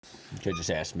You could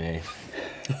just ask me.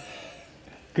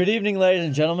 Good evening, ladies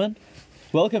and gentlemen.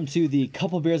 Welcome to the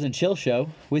Couple Beers and Chill Show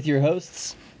with your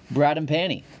hosts, Brad and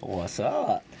Panny. What's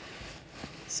up?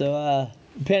 So,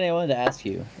 Panny, I wanted to ask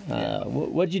you,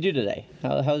 what'd you do today?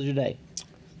 How was your day?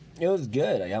 It was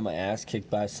good. I got my ass kicked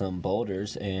by some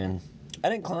boulders, and I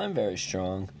didn't climb very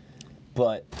strong,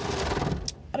 but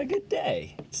I had a good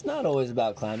day. It's not always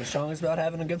about climbing strong, it's about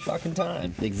having a good fucking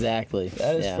time. Exactly.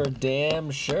 That is for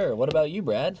damn sure. What about you,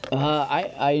 Brad?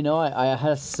 I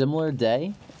had a similar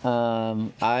day.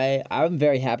 I'm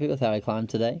very happy with how I climbed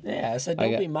today. Yeah, I said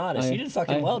don't be modest. You did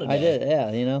fucking well today. I did,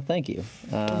 yeah, thank you.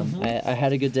 I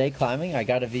had a good day climbing. I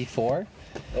got a V4.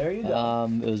 There you go.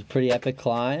 It was a pretty epic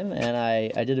climb, and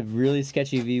I did a really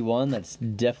sketchy V1 that's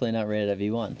definitely not rated at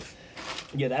V1.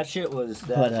 Yeah, that shit was,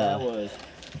 that was,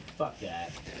 fuck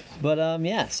that. But,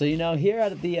 so, here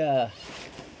at the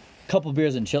Couple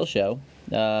Beers and Chill Show,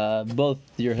 both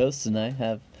your hosts and I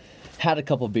have had a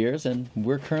couple beers, and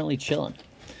we're currently chilling.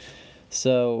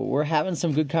 So we're having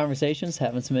some good conversations,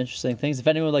 having some interesting things. If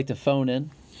anyone would like to phone in,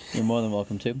 you're more than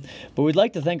welcome to. But we'd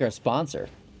like to thank our sponsor,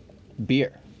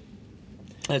 beer.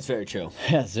 That's very true.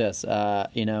 Yes, I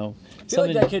feel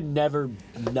like that could never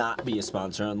not be a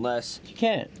sponsor unless you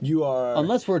can't. You are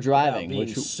unless we're driving,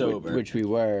 which sober. which we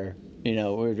were.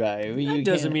 We're driving. That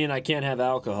doesn't mean I can't have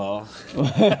alcohol. All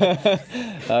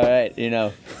right,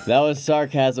 that was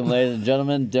sarcasm, ladies and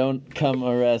gentlemen. Don't come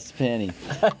arrest Panny.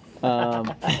 But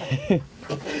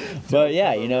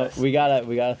yeah, we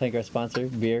gotta thank our sponsor,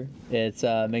 beer. It's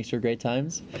makes for great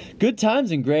times, good times,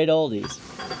 and great oldies.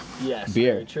 Yes,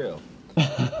 beer. Very true.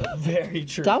 Very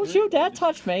true. Don't you dare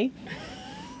touch me.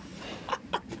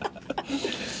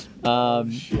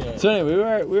 So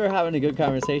anyway, we were having a good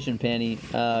conversation, Panny,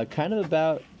 kind of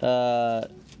about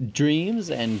dreams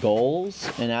and goals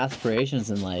and aspirations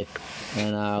in life,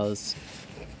 and I was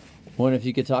wondering if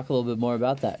you could talk a little bit more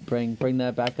about that. Bring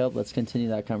that back up. Let's continue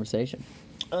that conversation.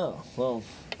 Oh well.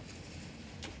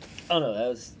 Oh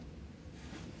no, it's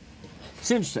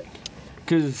interesting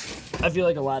because I feel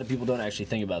like a lot of people don't actually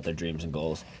think about their dreams and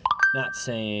goals. Not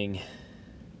saying.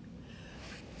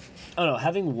 I don't know,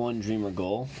 having one dream or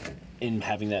goal and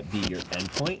having that be your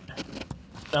endpoint,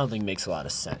 I don't think makes a lot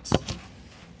of sense.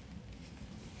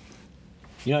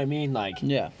 You know what I mean? Like,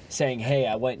 saying, hey,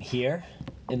 I went here,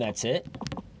 and that's it,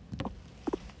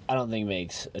 I don't think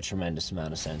makes a tremendous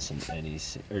amount of sense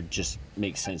or just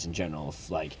makes sense in general.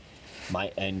 If, like, my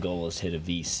end goal is hit a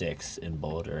V6 in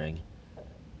bouldering,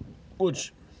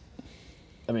 which,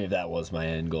 I mean, if that was my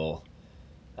end goal,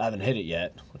 I haven't hit it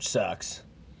yet, which sucks.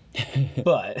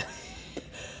 But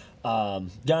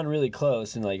gotten really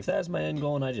close, and like if that's my end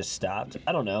goal and I just stopped,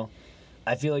 I don't know.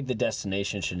 I feel like the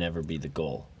destination should never be the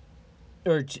goal,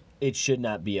 or it should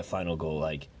not be a final goal.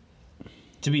 Like,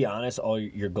 to be honest, all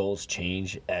your goals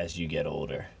change as you get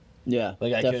older. Yeah,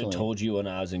 like I could have told you when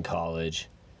I was in college,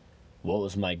 what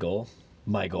was my goal?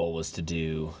 My goal was to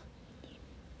do,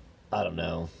 I don't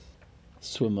know,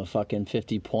 swim a fucking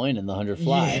 50 point in the 100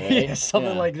 fly, right? Yeah,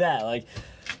 something like that. Like,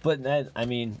 but that, I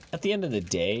mean, at the end of the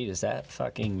day, does that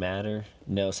fucking matter?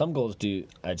 No, some goals do,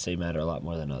 I'd say, matter a lot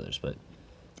more than others, but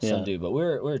some do. But we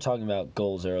were talking about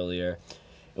goals earlier.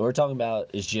 And what we're talking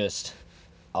about is just,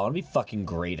 I want to be fucking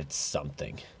great at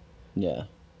something. Yeah.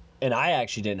 And I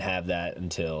actually didn't have that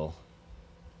until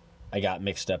I got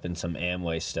mixed up in some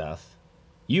Amway stuff.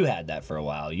 You had that for a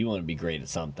while. You want to be great at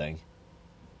something.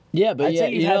 Yeah, but I'd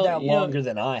say you've had that longer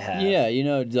than I have.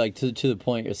 Yeah, like to the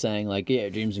point you're saying, like, yeah,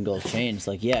 dreams and goals change.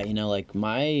 Like, yeah, like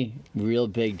my real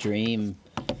big dream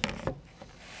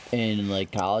in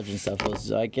like college and stuff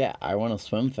was like, yeah, I want to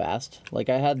swim fast. Like,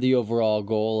 I had the overall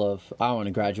goal of I want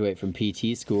to graduate from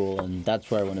PT school, and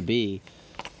that's where I want to be.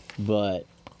 But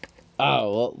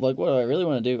like, what do I really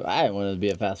want to do? I wanted to be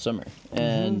a fast swimmer,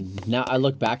 and now I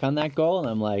look back on that goal and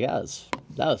I'm like, that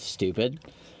was stupid.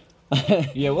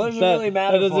 Yeah, what does it really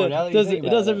matter for? It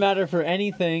doesn't matter for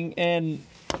anything, and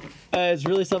it's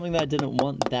really something that I didn't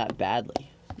want that badly,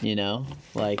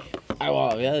 Like,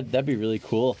 that'd be really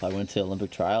cool if I went to Olympic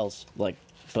trials, like,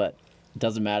 but it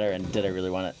doesn't matter, and did I really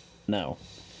want it? No.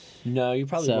 No, you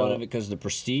probably wanted it because of the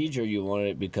prestige, or you wanted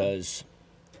it because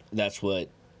that's what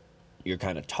you're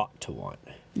kind of taught to want.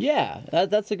 Yeah,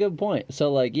 that's a good point.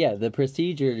 So, like, yeah, the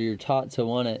prestige, or you're taught to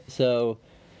want it, so...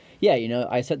 Yeah,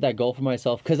 I set that goal for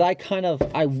myself because I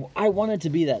wanted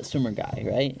to be that swimmer guy,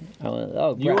 right?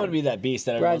 You want to be that beast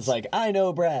that everyone's like, I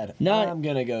know Brad. I'm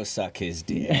going to go suck his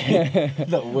dick.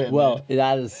 The women. Well,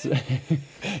 that is,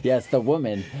 yes, the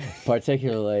women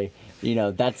particularly,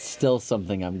 that's still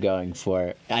something I'm going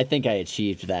for. I think I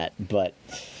achieved that, but,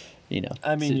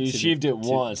 I mean, you achieved it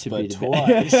once, but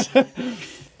twice.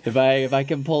 If I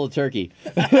can pull a turkey,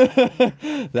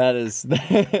 that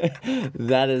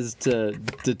is to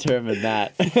determine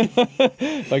that.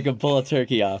 If I can pull a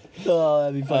turkey off. Oh,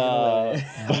 that'd be fucking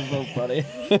hilarious. So funny.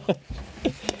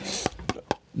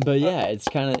 But yeah, it's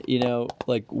kind of, you know,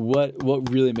 like what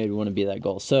really made me want to be that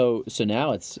goal. So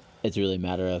now it's really a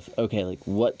matter of, okay, like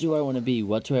what do I want to be?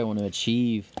 What do I want to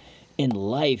achieve in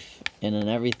life and in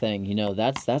everything? You know,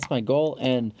 that's my goal,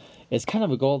 and it's kind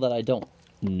of a goal that I don't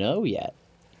know yet.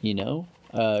 You know,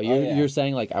 you're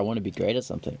saying like I want to be great at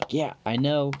something. Like, yeah, I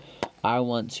know I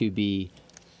want to be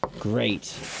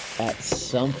great at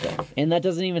something, and that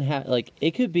doesn't even have like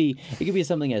it could be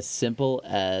something as simple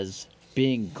as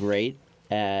being great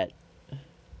at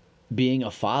being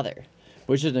a father,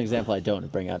 which is an example I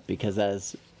don't bring up because that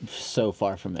is so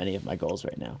far from any of my goals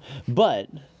right now. But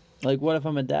like, what if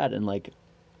I'm a dad and like,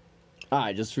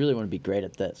 I just really want to be great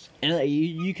at this, and like,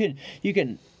 you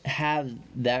can have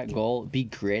that goal, be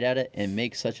great at it, and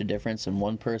make such a difference in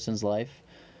one person's life,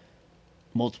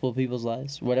 multiple people's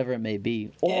lives, whatever it may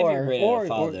be. Or if you're great as a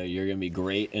father, you're gonna be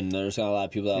great, and there's not a lot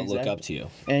of people that look up to you.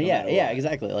 And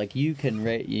exactly. Like you can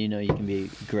you can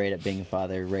be great at being a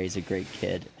father, raise a great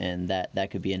kid, and that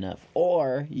could be enough.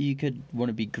 Or you could want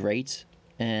to be great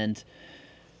and,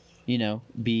 you know,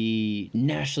 be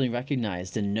nationally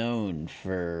recognized and known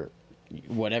for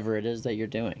whatever it is that you're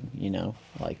doing, you know,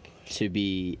 like to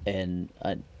be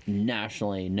a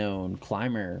nationally known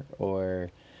climber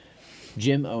or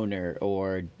gym owner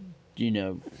or, you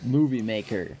know, movie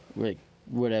maker, like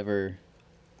whatever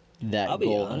that I'll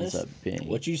goal be honest, ends up being.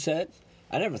 What you said,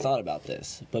 I never thought about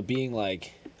this, but being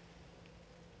like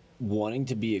wanting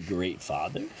to be a great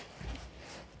father,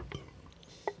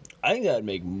 I think that would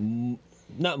make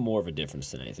not more of a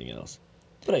difference than anything else.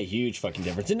 But a huge fucking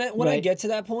difference. And when I get to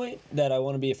that point that I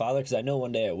want to be a father, because I know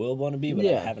one day I will want to be, but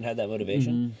I haven't had that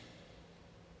motivation. Mm-hmm.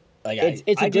 Like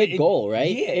it's a great goal, right?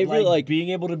 Yeah, it really, like being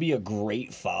able to be a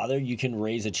great father. You can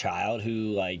raise a child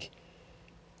who like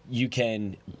you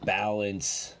can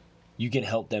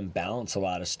help them balance a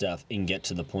lot of stuff and get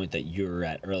to the point that you're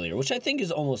at earlier, which I think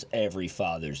is almost every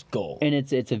father's goal. And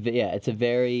it's a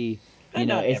very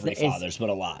not every father's, but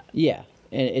a lot. Yeah,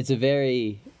 and it's a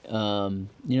very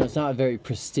it's not very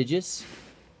prestigious,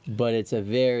 but it's a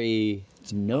very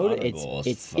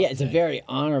it's a very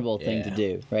honorable thing to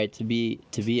do, right? To be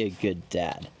a good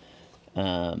dad.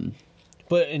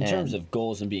 But in terms of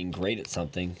goals and being great at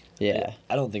something, I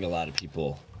don't think a lot of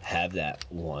people have that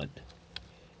want.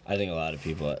 I think a lot of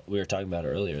people, we were talking about it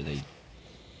earlier, we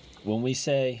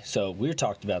were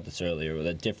talking about this earlier,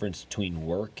 the difference between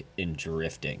work and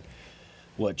drifting,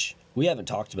 which we haven't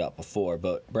talked about before,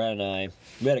 but Brad and I,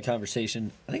 we had a conversation,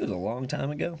 I think it was a long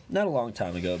time ago. Not a long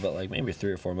time ago, but like maybe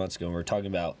 3 or 4 months ago, and we were talking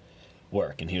about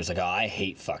work, and he was like, oh, I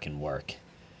hate fucking work.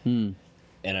 And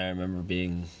I remember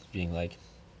being like,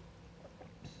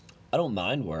 I don't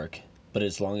mind work, but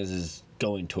as long as it's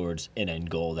going towards an end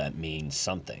goal that means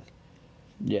something.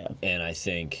 Yeah. And I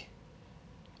think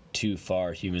too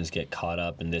far humans get caught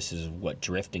up, and this is what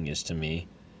drifting is to me.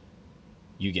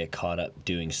 You get caught up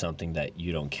doing something that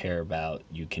you don't care about,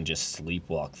 you can just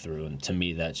sleepwalk through, and to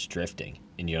me that's drifting,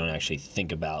 and you don't actually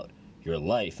think about your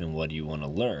life and what do you want to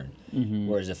learn. Mm-hmm.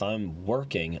 Whereas if I'm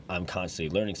working, I'm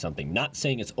constantly learning something, not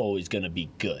saying it's always going to be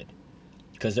good,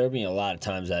 because there'll be a lot of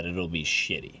times that it'll be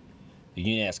shitty. You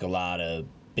can ask a lot of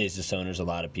business owners, a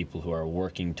lot of people who are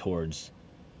working towards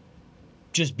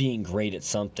just being great at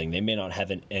something. They may not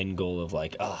have an end goal of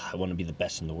like, I want to be the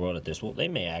best in the world at this. Well, they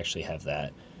may actually have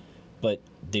that, but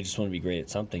they just want to be great at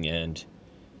something. And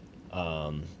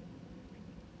I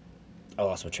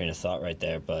lost my train of thought right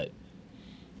there, but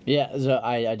yeah, so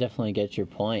I definitely get your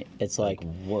point. It's like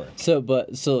work. So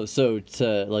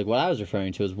to like what I was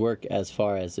referring to is work as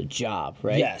far as a job,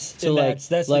 right? Yes. So that's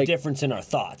the difference in our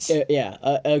thoughts.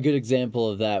 A good example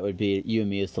of that would be you and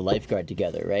me as the lifeguard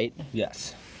together, right?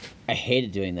 Yes. I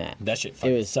hated doing that. That shit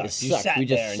fucking sucked. It sucked. We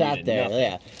just sat there.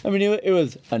 Yeah. I mean, it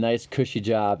was a nice cushy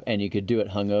job, and you could do it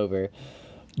hungover.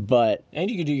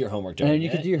 And you could do your homework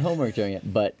during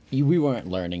it. But we weren't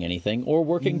learning anything or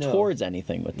working towards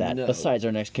anything with that, besides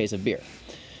our next case of beer.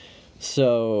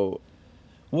 So...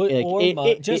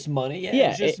 just money.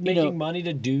 Yeah, just making money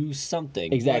to do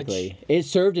something. Exactly. It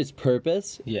served its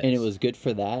purpose, and it was good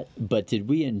for that. But did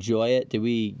we enjoy it? Did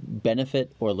we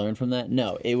benefit or learn from that?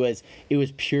 No. It was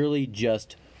purely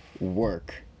just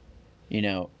work, you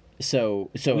know. So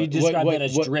we describe that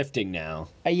as drifting now.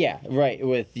 Yeah, right.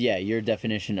 With your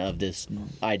definition of this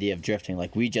idea of drifting,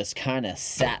 like we just kind of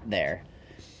sat there,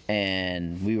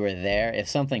 and we were there. If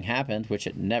something happened, which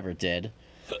it never did,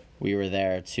 we were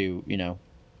there to, you know.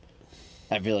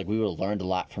 I feel like we would have learned a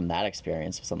lot from that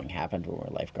experience if something happened when we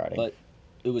were lifeguarding. But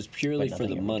it was purely But for the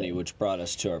nothing ever money, did. which brought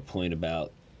us to our point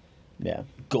about Yeah.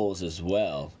 goals as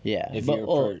well. Yeah. If But,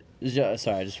 you're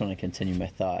sorry, I just want to continue my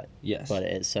thought. Yes. But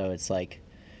it's like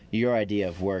your idea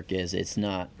of work is it's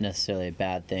not necessarily a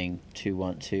bad thing to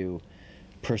want to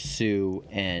pursue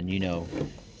and,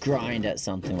 grind at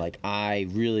something. Like I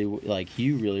really like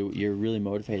you're really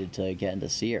motivated to get into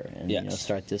SEER and Yes.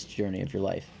 start this journey of your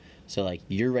life. So like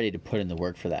you're ready to put in the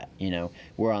work for that.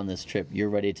 We're on this trip. You're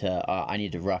ready to. I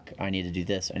need to ruck. I need to do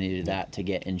this. I need to do that to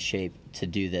get in shape to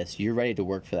do this. You're ready to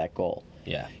work for that goal.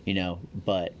 Yeah.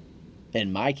 But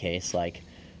in my case, like,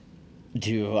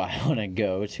 do I want to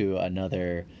go to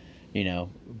another,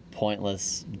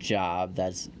 pointless job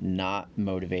that's not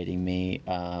motivating me?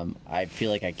 I feel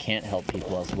like I can't help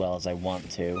people as well as I want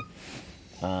to.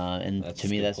 And That's to a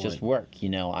me, good that's just point. work.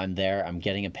 I'm there, I'm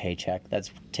getting a paycheck.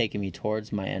 That's taking me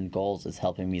towards my end goals. It's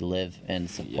helping me live and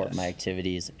support Yes. my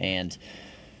activities and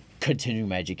continue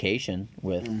my education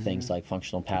with things like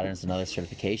functional patterns and other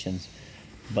certifications.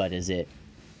 But is it,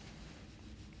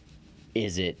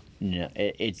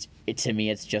 to me,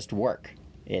 it's just work.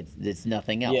 It's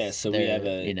nothing else. Yeah, so we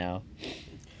have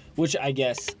which I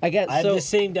guess I have so- the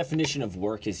same definition of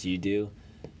work as you do,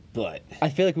 but I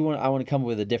feel like I want to come up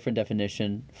with a different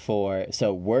definition for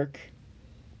work,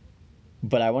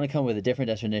 but I want to come up with a different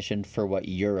definition for what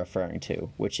you're referring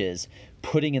to, which is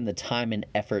putting in the time and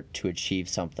effort to achieve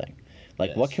something.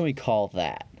 Like, what Yes. can we call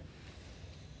that?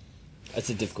 that's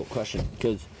a difficult question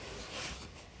because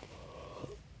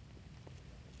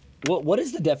what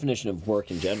is the definition of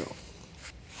work in general?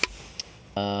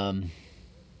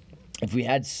 If we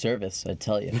had service, I'd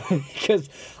tell you. Because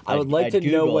I would like I'd to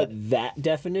know Google what it. that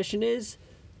definition is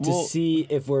to Well- see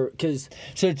if we're because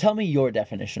So tell me your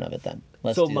definition of it then.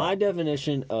 Let's so do my that.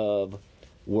 definition of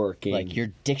working Like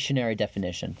your dictionary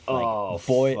definition. Like, Oh,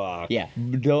 boy, fuck. yeah.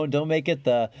 Don't make it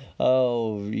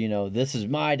this is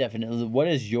my definition. What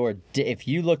is your if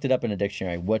you looked it up in a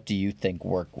dictionary, what do you think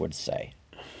work would say?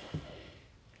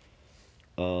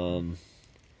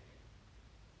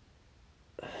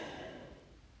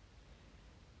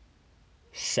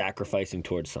 sacrificing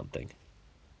towards something.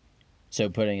 So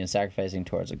putting and sacrificing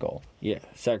towards a goal. Yeah,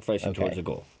 sacrificing Okay. towards a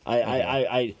goal.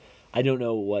 I don't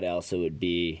know what else it would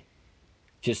be.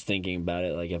 Just thinking about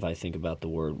it, like if I think about the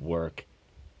word work,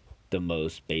 the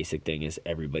most basic thing is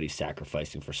everybody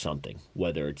sacrificing for something,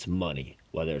 whether it's money,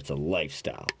 whether it's a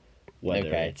lifestyle, whether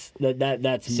Okay. it's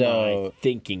that's So- my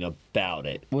thinking about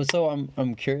it. Well, so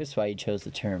I'm curious why you chose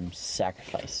the term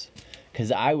sacrifice,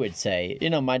 because I would say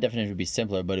my definition would be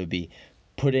simpler, but it would be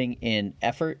putting in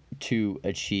effort to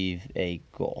achieve a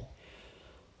goal.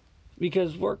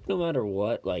 Because work, no matter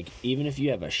what, like even if you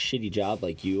have a shitty job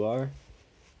like you are,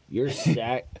 you're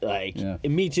like Yeah.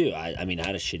 and me too. I mean, I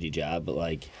had a shitty job, but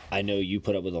like I know you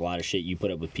put up with a lot of shit. You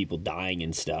put up with people dying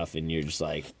and stuff, and you're just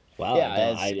like, wow,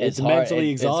 it's hard. mentally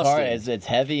exhausting. It's hard. It's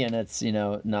heavy, and it's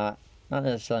not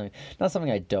necessarily not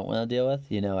something I don't want to deal with.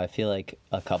 I feel like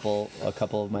a couple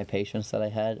of my patients that I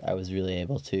had, I was really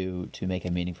able to make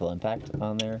a meaningful impact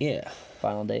on their Yeah.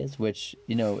 final days, which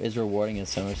is rewarding in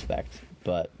some respect,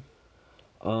 but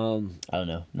I don't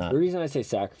know. Not The reason I say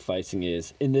sacrificing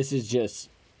is, and this is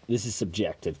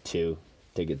subjective too,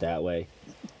 take it that way,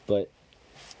 but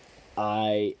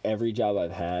every job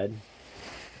I've had,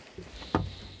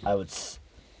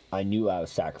 I knew I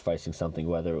was sacrificing something,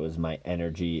 whether it was my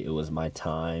energy, it was my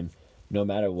time, no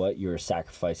matter what, you were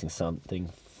sacrificing something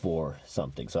for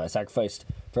something. So I sacrificed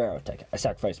for Aerotech, I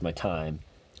sacrificed my time,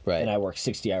 right. and I worked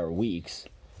 60-hour weeks,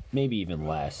 maybe even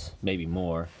less, maybe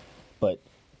more, but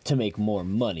to make more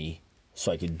money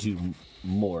so I could do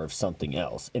more of something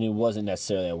else. And it wasn't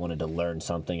necessarily I wanted to learn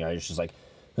something. I was just like,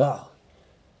 I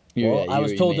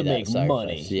was told to make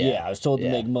money. Yeah, I was told to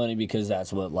make money because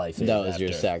that's what life is. That was your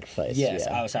after. sacrifice. Yes,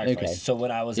 yeah. I was sacrificing. Okay. So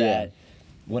when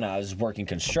I was working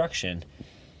construction,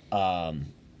 to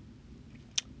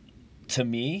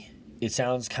me, it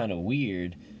sounds kind of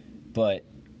weird, but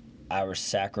I was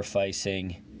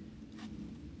sacrificing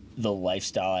the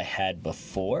lifestyle I had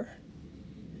before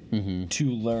to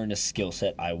learn a skill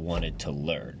set I wanted to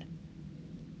learn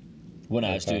when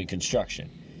I was doing construction.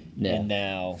 Yeah. And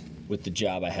now with the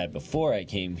job I had before I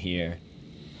came here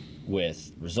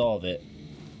with Resolve It,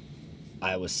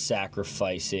 I was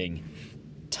sacrificing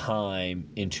time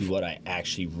into what I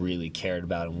actually really cared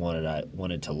about and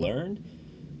wanted to learn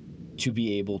to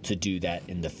be able to do that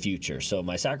in the future. So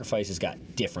my sacrifices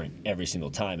got different every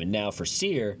single time. And now for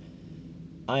SEER,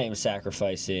 I am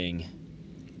sacrificing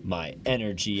my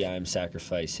energy. I'm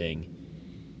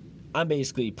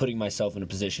basically putting myself in a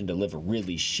position to live a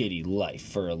really shitty life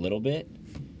for a little bit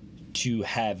to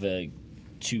have a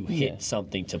to hit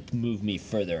something to move me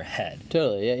further ahead.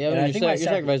 Totally, yeah. And I think You're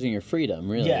sacrificing your freedom,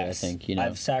 really. Yes, I think, you know.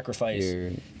 I've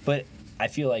sacrificed, but I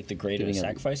feel like the greater the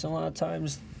sacrifice a lot of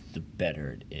times, the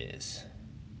better it is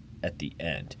at the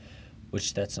end,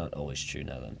 which that's not always true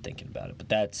now that I'm thinking about it, but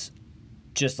that's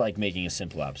just like making a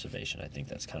simple observation. I think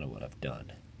that's kind of what I've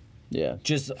done. Yeah.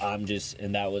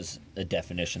 And that was a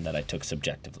definition that I took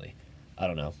subjectively. I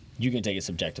don't know. You can take it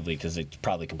subjectively because it's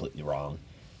probably completely wrong.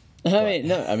 I mean,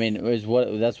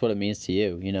 that's what it means to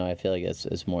you. You know, I feel like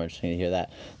it's more interesting to hear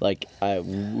that. Like,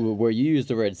 where you use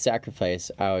the word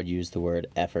sacrifice, I would use the word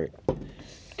effort,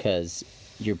 because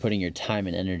you're putting your time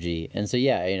and energy. And so,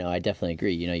 yeah, you know, I definitely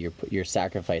agree. You know, you're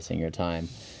sacrificing your time,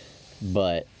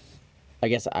 but I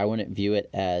guess I wouldn't view it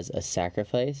as a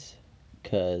sacrifice,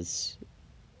 because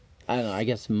I don't know. I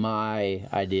guess my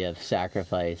idea of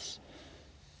sacrifice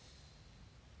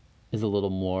is a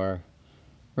little more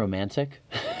romantic,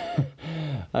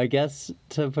 I guess,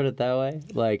 to put it that way.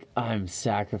 Like, I'm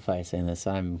sacrificing this.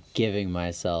 I'm giving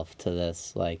myself to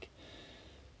this. Like,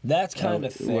 that's kind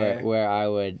of fair. Where I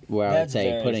would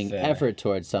say putting effort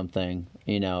towards something,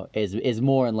 you know, is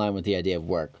more in line with the idea of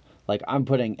work. Like, I'm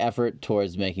putting effort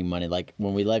towards making money. Like,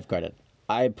 when we lifeguarded,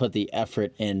 I put the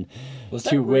effort in. Was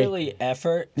that really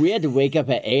effort? We had to wake up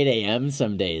at 8 a.m.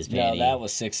 some days, Manny. No, that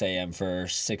was 6 a.m. for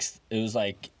 6. It was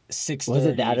like 6:30 was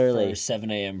it that early? For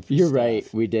 7 a.m. You're stuff. Right,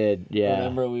 we did, yeah.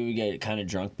 Remember we would get kind of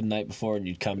drunk the night before and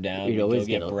you'd come down, we'd always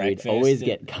get breakfast. We'd always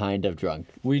get kind of drunk.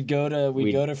 We'd get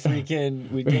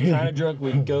kind of drunk,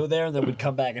 we'd go there, and then we'd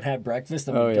come back and have breakfast,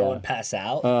 and we'd go and pass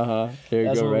out.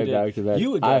 You'd go right back to bed.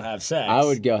 You would go have sex. I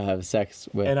would go have sex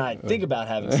with... And I'd think about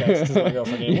having sex because my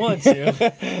girlfriend didn't want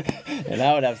to. And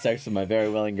I would have sex with my very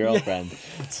willing girlfriend.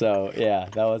 So, yeah,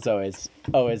 that was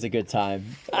always a good time.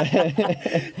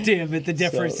 Damn it, the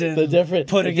difference in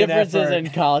differences in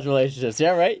college relationships.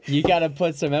 Yeah, right? You got to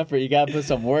put some effort. You got to put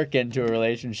some work into a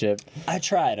relationship. I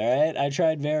tried, all right? I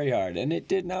tried very hard, and it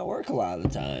did not work a lot of the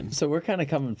time. So we're kind of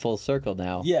coming full circle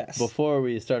now. Yes. Before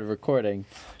we started recording,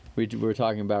 we were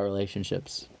talking about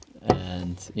relationships.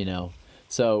 And, you know,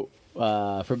 so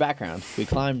for background, we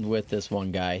climbed with this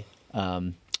one guy.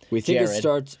 We think Jared. It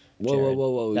starts...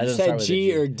 Whoa. You said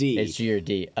G or D? It's G or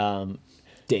D. Damon?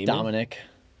 Dominic.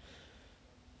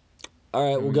 All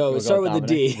right, we'll go. Let's start with the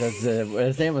D. His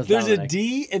name was There's Dominic. A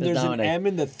D and there's Dominic. An M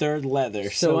in the third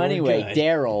letter. So anyway,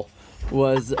 Daryl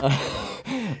was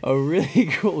a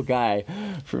really cool guy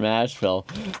from Asheville.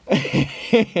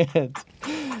 And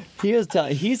he was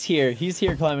telling... He's here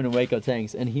climbing in Waco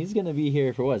Tanks, and he's going to be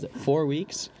here for, 4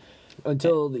 weeks?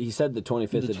 Until he said the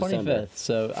 25th of December.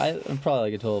 So I'm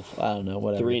probably like a total, I don't know,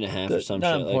 whatever. 3.5 or some shit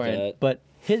like that. But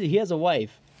he has a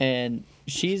wife, and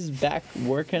she's back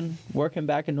working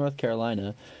back in North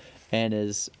Carolina, and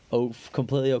is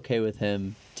completely okay with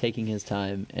him taking his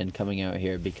time and coming out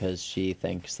here because she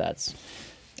thinks that's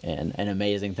an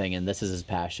amazing thing, and this is his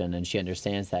passion, and she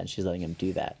understands that, and she's letting him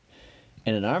do that.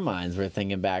 And in our minds, we're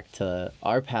thinking back to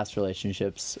our past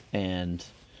relationships and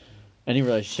any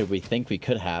relationship we think we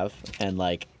could have, and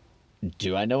like,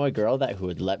 do I know a girl who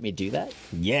would let me do that?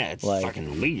 Yeah, it's like,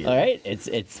 fucking weird. All right,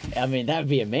 it's. I mean, that'd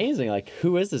be amazing. Like,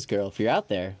 who is this girl? If you're out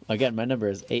there, again, my number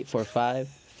is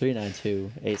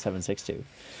 845-392-8762.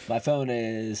 My phone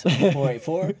is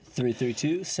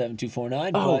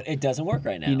 484-332-7249, but it doesn't work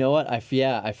right now. You know what? I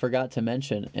forgot to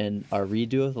mention in our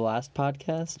redo of the last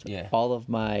podcast. all of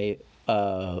my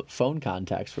phone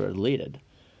contacts were deleted.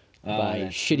 By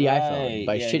shitty iPhone.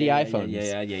 By shitty iPhones.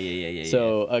 Yeah.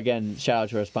 So, again, shout out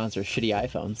to our sponsor, Shitty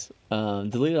iPhones.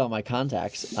 Deleted all my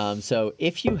contacts. So,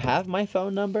 if you have my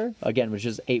phone number, again, which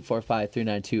is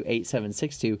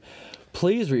 845-392-8762,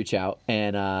 please reach out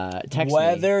and text me.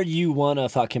 Whether you want to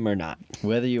fuck him or not.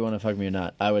 Whether you want to fuck me or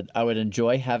not. I would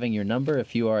enjoy having your number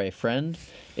if you are a friend.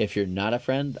 If you're not a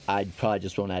friend, I probably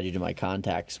just won't add you to my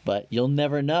contacts. But you'll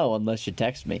never know unless you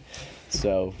text me.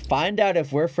 So find out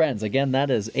if we're friends. Again, that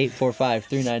is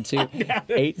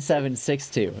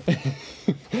 845-392-8762.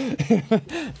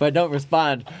 If I don't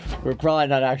respond, we're probably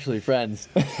not actually friends.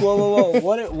 Whoa.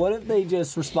 What if they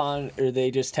just respond or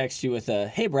they just text you with a,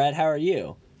 hey, Brad, how are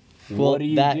you? Well, what do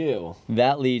you do?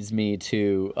 That leads me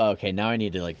to, okay, now I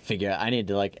need to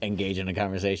engage in a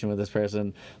conversation with this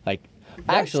person. Like,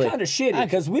 that's kind of shitty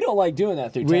because we don't like doing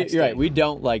that through texting. Right, we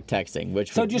don't like texting.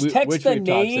 Text the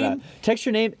name. Text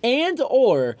your name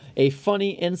or a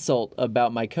funny insult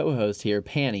about my co-host here,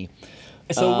 Panny.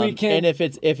 So we can. And if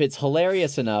it's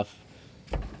hilarious enough,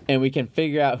 and we can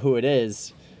figure out who it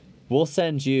is, we'll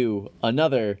send you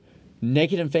another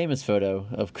naked and famous photo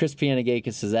of Chris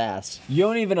Pianagakis' ass. You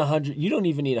don't even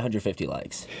need 150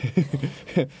 likes.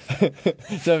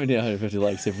 150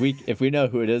 likes. If we know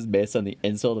who it is based on the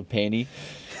insult of Panty,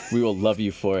 we will love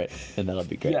you for it, and that'll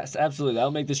be great. Yes, absolutely.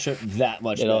 That'll make this trip that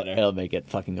much better. It'll make it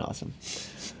fucking awesome.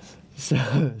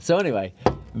 So anyway,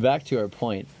 back to our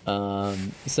point.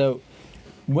 So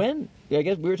when, I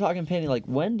guess we were talking, Panty, like,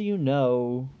 when do you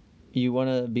know you want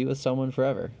to be with someone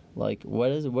forever? Like,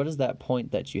 what is that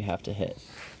point that you have to hit?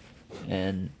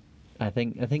 And I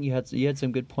think you had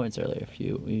some good points earlier. If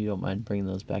you don't mind bringing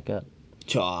those back up.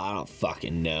 Oh, I don't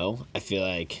fucking know. I feel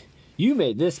like you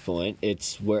made this point.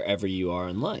 It's wherever you are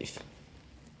in life,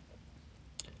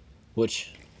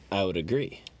 which I would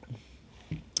agree.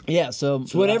 Yeah. So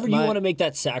whenever you want to make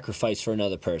that sacrifice for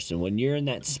another person, when you're in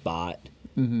that spot,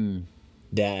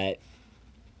 that.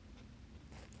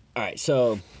 All right.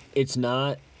 So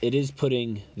it is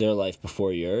putting their life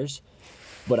before yours,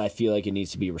 but I feel like it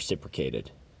needs to be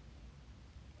reciprocated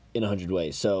in 100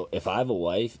 ways. So if I have a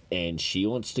wife and she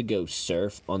wants to go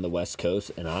surf on the West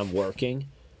Coast and I'm working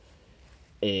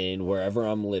in wherever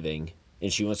I'm living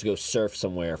and she wants to go surf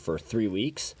somewhere for 3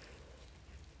 weeks,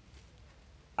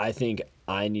 I think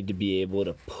I need to be able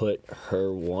to put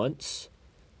her wants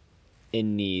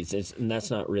and needs, and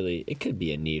that's not really, it could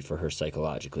be a need for her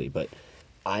psychologically, but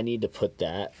I need to put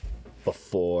that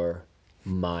before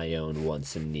my own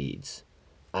wants and needs.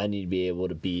 I need to be able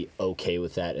to be okay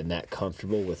with that and that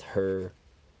comfortable with her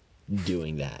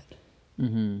doing that.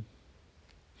 Mm-hmm.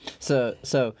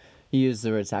 So you use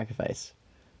the word sacrifice.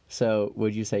 So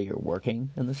would you say you're working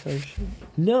in this relationship?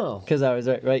 No. Because I was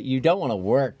right. You don't want to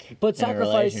work. But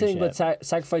sacrifice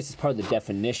is part of the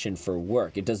definition for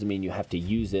work. It doesn't mean you have to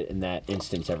use it in that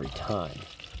instance every time.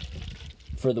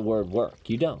 For the word work,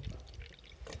 you don't.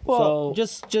 Well,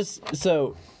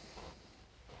 so.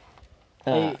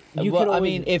 I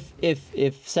mean,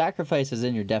 if sacrifice is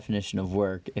in your definition of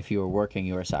work, if you are working,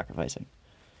 you are sacrificing.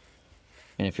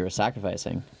 And if you're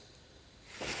sacrificing,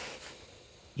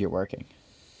 you're working.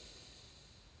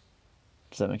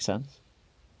 Does that make sense?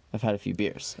 I've had a few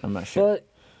beers. I'm not sure. But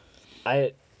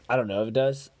I don't know if it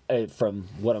does. From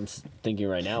what I'm thinking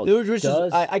right now, it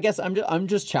does. I guess I'm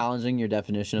just challenging your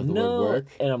definition of the word work,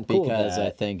 and I'm cool because with that. I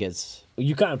think it's.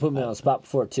 You kind of put me on the spot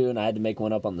before too, and I had to make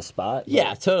one up on the spot.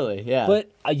 Yeah, totally. Yeah, but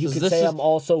you could say I'm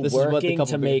also working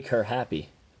to make her happy.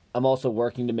 I'm also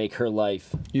working to make her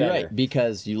life better. You're right,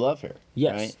 because you love her.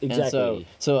 Yes, right? exactly.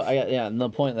 And the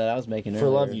point that I was making for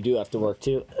earlier, love, you do have to work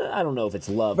too. I don't know if it's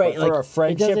love, right? But for a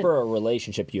friendship or a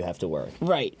relationship, you have to work.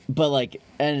 Right, but I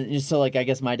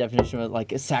guess my definition of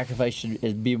like a sacrifice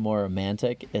should be more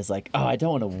romantic. Is like, oh, I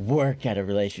don't want to work at a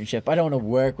relationship. I don't want to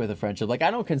work with a friendship. Like,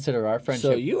 I don't consider our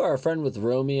friendship. So you are a friend with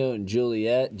Romeo and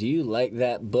Juliet. Do you like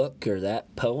that book or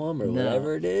that poem or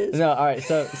whatever it is? No. All right.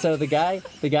 So the guy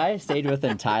I stayed with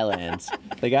in Thailand.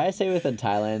 The guy I stayed with in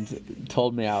Thailand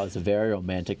told me I was a very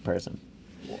romantic person,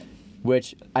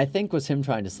 which I think was him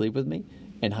trying to sleep with me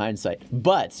in hindsight.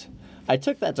 But I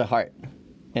took that to heart.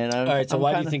 And all right, so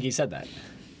why do you think he said that?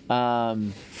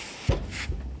 I'm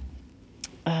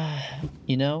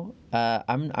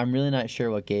really not sure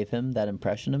what gave him that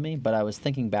impression of me, but I was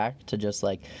thinking back to just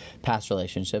like past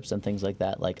relationships and things like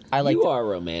that. Like you are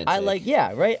romantic.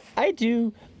 I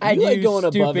do like going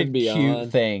stupid, above and beyond.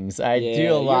 Cute things. I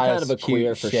do a lot you're kind of a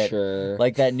queer for shit. Sure.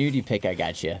 Like that nudie pic I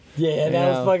got you. Yeah, that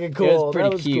was fucking cool. It was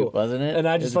pretty cute, cool. wasn't it? And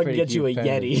I just fucking get you a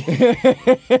Yeti.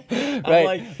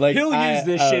 Right. I'm like, he'll use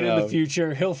this shit in the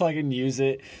future. He'll fucking use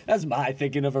it. That's my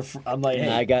thinking of I'm like,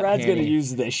 hey, Brad's gonna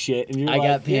use this shit. And I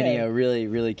got Penny a really,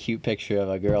 really cute picture of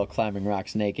a girl climbing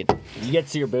rocks naked. You get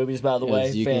to see your boobies, by the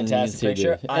way. Fantastic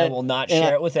picture. I will not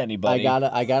share it with anybody.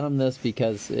 I got him this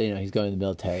because he's going to the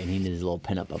military and he needs a little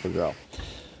pinup of a girl.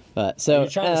 Are you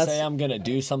trying to say I'm gonna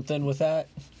do something with that?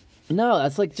 No,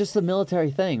 that's like just a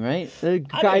military thing, right? I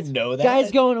didn't know that.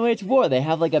 Guys going away to war, they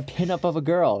have like a pinup of a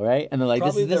girl, right? And they're like,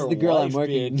 this is the girl I'm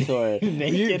working toward.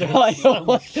 Probably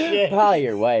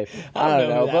your wife. I don't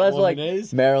know. But that's like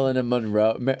Marilyn and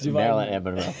Monroe. Marilyn and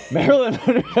Monroe. Marilyn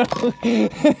Monroe.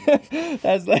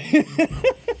 That's like.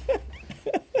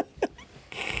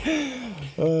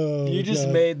 You just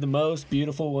made the most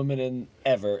beautiful woman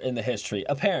ever in the history,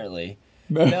 apparently.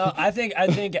 No, I think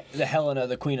the Helena,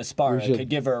 the Queen of Sparta, could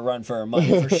give her a run for her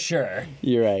money for sure.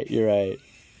 You're right.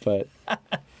 But I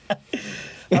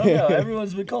don't know.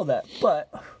 Everyone's been called that,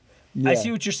 but I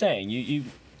see what you're saying. You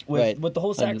with the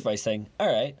whole sacrifice thing.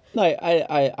 All right.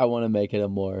 I want to make it a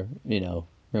more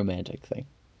romantic thing.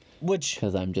 Which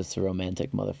because I'm just a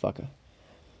romantic motherfucker.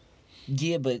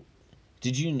 Yeah, but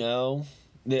did you know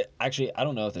that? Actually, I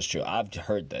don't know if that's true. I've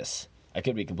heard this. I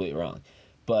could be completely wrong.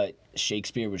 But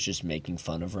Shakespeare was just making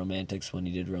fun of romantics when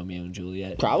he did Romeo and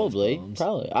Juliet. Probably.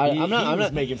 I'm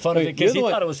not making fun of it because he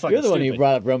thought it was fucking You're the one stupid. who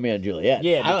brought up Romeo and Juliet.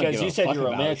 Yeah, because you said you're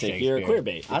romantic. You're a queer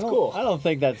bait. It's cool. I don't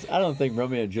think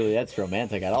Romeo and Juliet's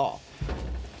romantic at all.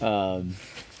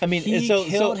 I mean, He so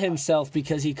killed himself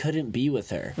because he couldn't be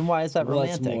with her. And why is that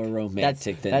romantic? What's more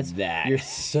romantic than that? You're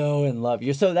so in love.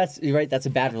 You're right. That's a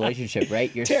bad relationship,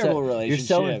 right? You're Terrible relationship. You're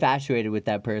so infatuated with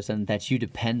that person that you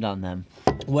depend on them.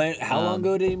 How long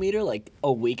ago did he meet her? Like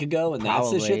a week ago, and that's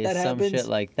the shit that some happens. shit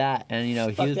like that. And he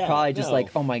was probably just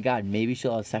like, oh my god, maybe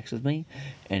she'll have sex with me,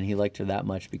 and he liked her that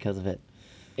much because of it.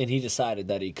 And he decided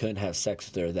that he couldn't have sex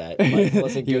with her. That life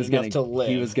wasn't good enough to live.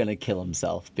 He was gonna kill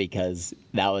himself because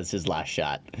that was his last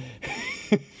shot.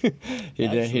 He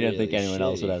didn't think anyone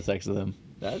else would have sex with him.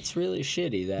 That's really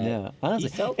shitty. That honestly,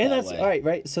 he felt and that that's way. all right,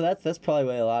 right. So that's probably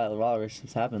why a lot of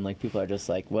relationships happen. Like people are just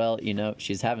like, well,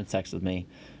 she's having sex with me.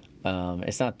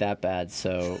 It's not that bad,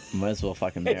 so might as well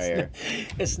fucking marry her.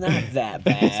 It's not that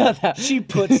bad. She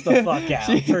puts the fuck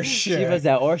out for sure. She puts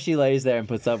out, or she lays there and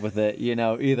puts up with it.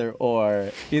 Either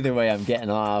way, I'm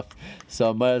getting off. So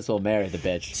I might as well marry the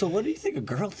bitch. So what do you think a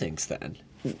girl thinks then?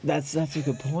 That's a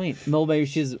good point. Well, maybe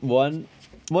she's one.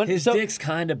 His dick's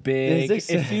kind of big.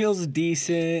 It feels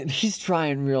decent. He's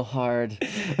trying real hard.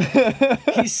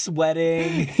 He's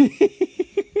sweating.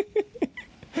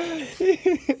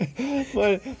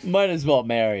 Might as well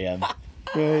marry him,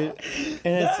 right?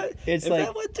 And it's like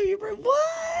that went through your brain.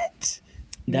 What?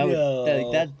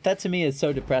 That to me is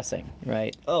so depressing,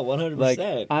 right? Oh, 100%.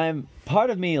 Like part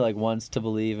of me like wants to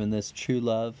believe in this true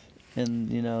love and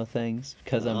things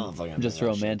because I'm just a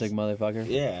romantic motherfucker.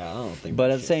 Yeah, I don't think.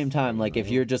 But at the same time, like if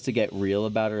you're just to get real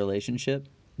about a relationship,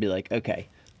 be like, okay,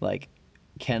 like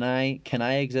can I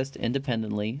exist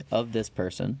independently of this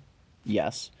person?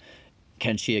 Yes.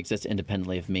 Can she exist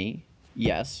independently of me?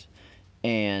 Yes.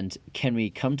 And can we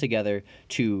come together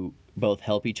to both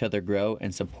help each other grow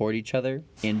and support each other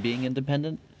in being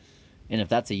independent? And if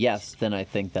that's a yes, then I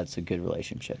think that's a good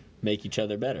relationship. Make each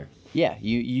other better. Yeah,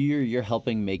 you're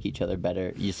helping make each other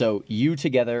better. So you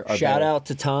together are Shout better. out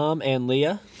to Tom and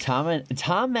Leah.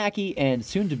 Tom Mackey and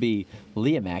soon to be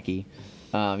Leah Mackey.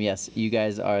 Yes, you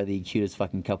guys are the cutest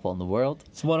fucking couple in the world.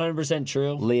 It's 100%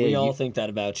 true. Leah, we all think that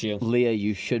about you. Leah,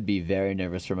 you should be very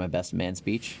nervous for my best man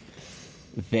speech.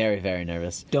 Very, very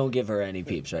nervous. Don't give her any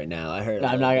peeps right now. I heard.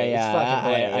 I'm not gonna. It's fucking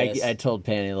hilarious. I told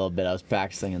Penny a little bit. I was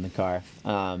practicing in the car.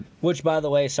 Which, by the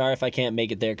way, sorry if I can't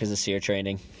make it there because of SEER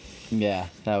training. Yeah,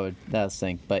 that would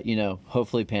stink. But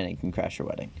hopefully Penny can crash her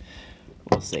wedding.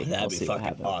 We'll see. That'd be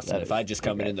fucking awesome if I just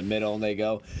come in the middle and they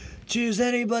go, "Does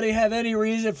anybody have any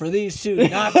reason for these two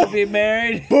not to be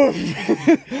married?" Boom.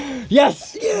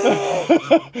 Yes.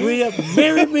 Yeah. Leah,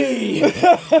 marry me.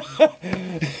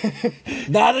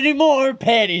 Not anymore.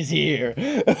 Penny's here.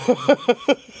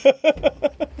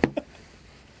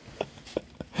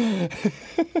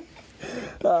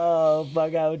 Oh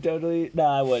fuck! I would totally.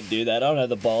 Nah, I wouldn't do that. I don't have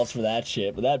the balls for that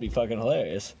shit. But that'd be fucking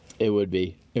hilarious. It would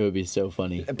be. It would be so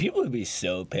funny. And people would be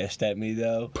so pissed at me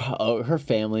though. Oh, her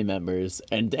family members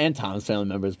and Tom's family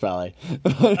members probably.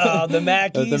 Oh, the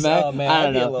Mackeys. Oh man, I don't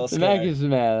I'd be know. a little The scared. Mackeys,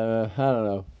 man. I don't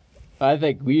know. I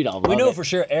think we'd all. We know it. for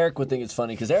sure Eric would think it's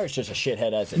funny because Eric's just a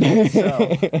shithead as it is.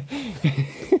 So.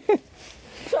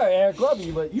 Sorry, Eric, love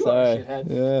you, but you are a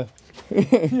shithead.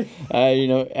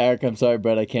 Yeah. Eric, I'm sorry,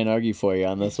 Brett. I can't argue for you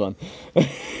on this one.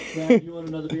 Brad, you want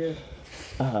another beer?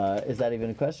 Is that even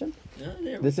a question?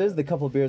 No, This is the couple beers.